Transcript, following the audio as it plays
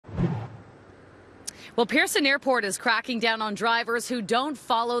Well, Pearson Airport is cracking down on drivers who don't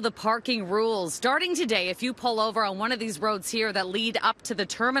follow the parking rules. Starting today, if you pull over on one of these roads here that lead up to the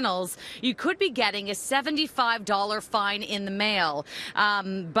terminals, you could be getting a $75 fine in the mail.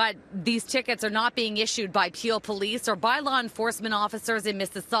 But these tickets are not being issued by Peel Police or by law enforcement officers in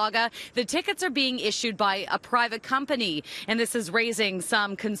Mississauga. The tickets are being issued by a private company, and this is raising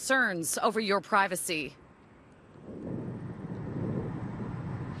some concerns over your privacy.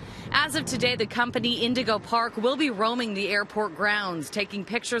 As of today, the company Indigo Park will be roaming the airport grounds, taking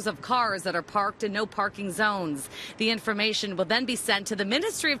pictures of cars that are parked in no parking zones. The information will then be sent to the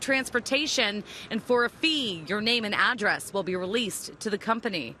Ministry of Transportation, and for a fee, your name and address will be released to the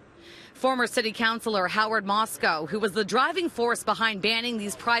company. Former City Councillor Howard Moscow, who was the driving force behind banning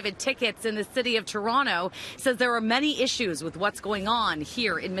these private tickets in the city of Toronto, says there are many issues with what's going on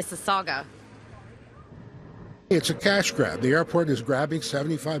here in Mississauga. It's a cash grab. The airport is grabbing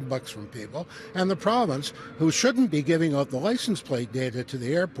 $75 from people, and the province, who shouldn't be giving out the license plate data to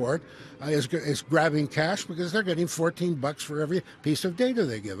the airport, is grabbing cash because they're getting $14 for every piece of data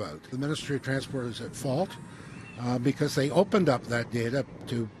they give out. The Ministry of Transport is at fault because they opened up that data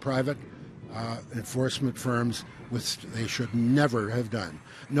to private enforcement firms, which they should never have done.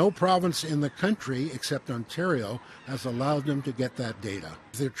 No province in the country, except Ontario, has allowed them to get that data.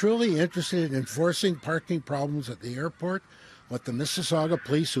 If they're truly interested in enforcing parking problems at the airport, let the Mississauga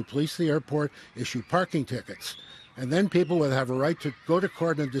police, who police the airport, issue parking tickets. And then people would have a right to go to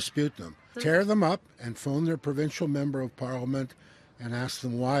court and dispute them. Tear them up and phone their provincial member of parliament and ask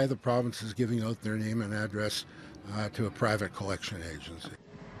them why the province is giving out their name and address to a private collection agency.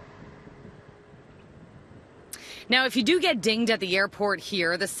 Now, if you do get dinged at the airport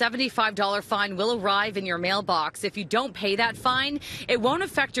here, the $75 fine will arrive in your mailbox. If you don't pay that fine, it won't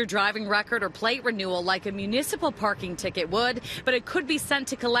affect your driving record or plate renewal like a municipal parking ticket would, but it could be sent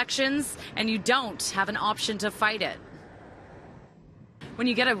to collections, and you don't have an option to fight it. When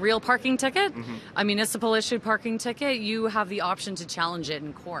you get a real parking ticket, a municipal issued parking ticket, you have the option to challenge it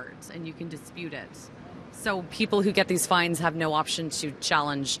in court, and you can dispute it. So people who get these fines have no option to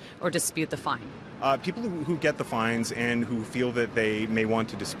challenge or dispute the fine. People who get the fines and who feel that they may want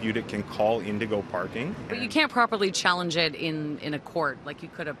to dispute it can call Indigo Parking. But you can't properly challenge it in a court like you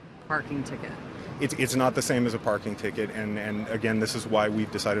could a parking ticket. It's not the same as a parking ticket, and again, this is why we've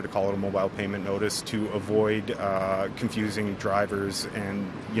decided to call it a mobile payment notice, to avoid confusing drivers, and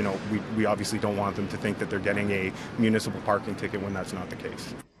we obviously don't want them to think that they're getting a municipal parking ticket when that's not the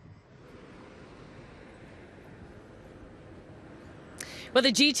case. Well,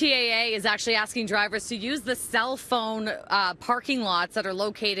 the GTAA is actually asking drivers to use the cell phone parking lots that are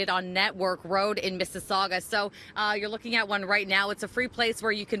located on Network Road in Mississauga. So you're looking at one right now. It's a free place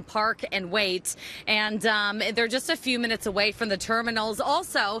where you can park and wait. And they're just a few minutes away from the terminals.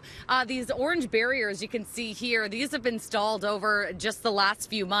 Also, these orange barriers you can see here, these have been installed over just the last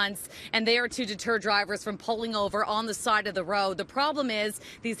few months, and they are to deter drivers from pulling over on the side of the road. The problem is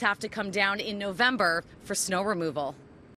these have to come down in November for snow removal.